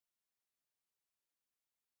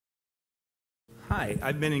Hi,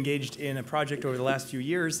 I've been engaged in a project over the last few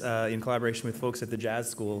years in collaboration with folks at the Jazz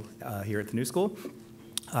School here at the New School.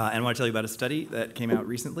 And I want to tell you about a study that came out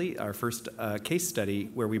recently, our first case study,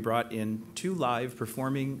 where we brought in two live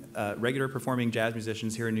regular performing jazz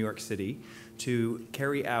musicians here in New York City to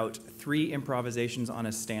carry out 3 improvisations on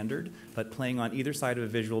a standard, but playing on either side of a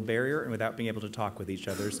visual barrier and without being able to talk with each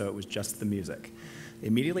other, so it was just the music.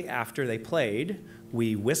 Immediately after they played,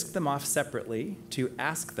 we whisked them off separately to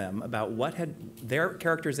ask them about their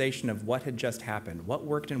characterization of what had just happened, what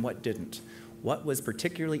worked and what didn't, what was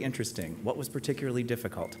particularly interesting, what was particularly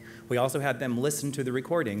difficult. We also had them listen to the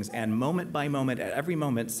recordings and moment by moment, at every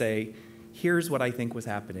moment, say, here's what I think was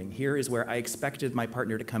happening, here is where I expected my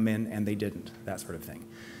partner to come in and they didn't, that sort of thing.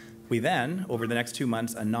 We then, over the next 2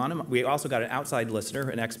 months, we also got an outside listener,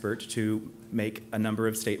 an expert, to make a number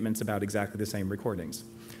of statements about exactly the same recordings.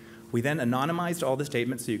 We then anonymized all the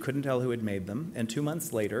statements so you couldn't tell who had made them, and 2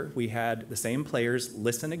 months later, we had the same players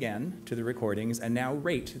listen again to the recordings and now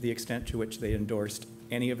rate the extent to which they endorsed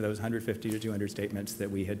any of those 150 to 200 statements that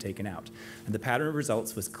we had taken out. And the pattern of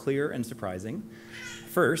results was clear and surprising.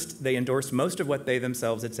 First, they endorsed most of what they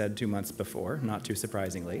themselves had said 2 months before, not too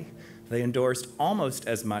surprisingly. They endorsed almost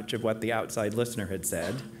as much of what the outside listener had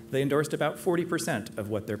said. They endorsed about 40% of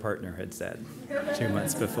what their partner had said 2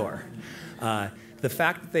 months before. The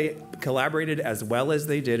fact that they collaborated as well as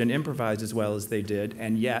they did and improvised as well as they did,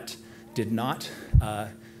 and yet did not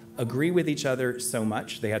agree with each other so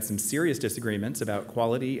much. They had some serious disagreements about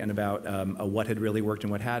quality and about what had really worked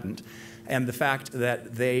and what hadn't. And the fact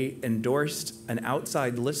that they endorsed an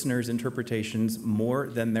outside listener's interpretations more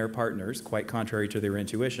than their partners, quite contrary to their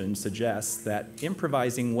intuition, suggests that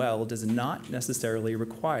improvising well does not necessarily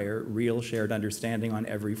require real shared understanding on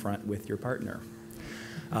every front with your partner.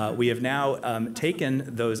 We have now taken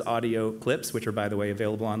those audio clips, which are, by the way,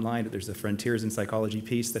 available online. There's a Frontiers in Psychology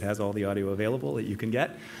piece that has all the audio available that you can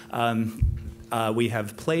get. We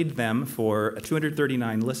have played them for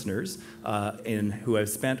 239 listeners who have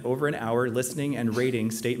spent over an hour listening and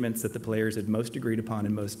rating statements that the players had most agreed upon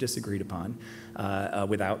and most disagreed upon.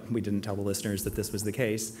 We didn't tell the listeners that this was the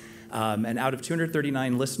case. And out of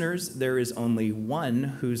 239 listeners, there is only one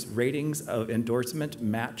whose ratings of endorsement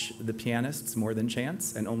match the pianist's more than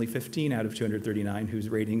chance, and only 15 out of 239 whose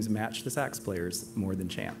ratings match the sax player's more than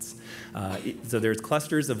chance. So there's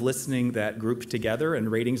clusters of listening that group together and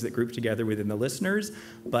ratings that group together within the listeners,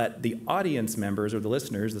 but the audience members, or the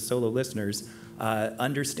listeners, the solo listeners,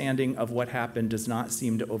 understanding of what happened does not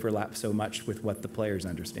seem to overlap so much with what the player's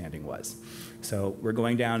understanding was. So we're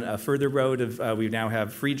going down a further road of, we now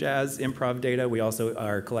have free jazz improv data. We also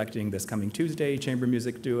are collecting this coming Tuesday chamber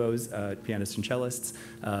music duos, pianists and cellists.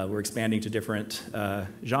 We're expanding to different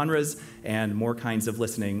genres and more kinds of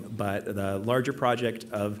listening, but the larger project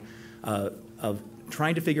of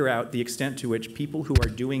trying to figure out the extent to which people who are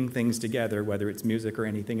doing things together, whether it's music or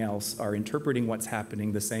anything else, are interpreting what's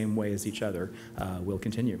happening the same way as each other will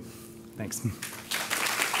continue. Thanks.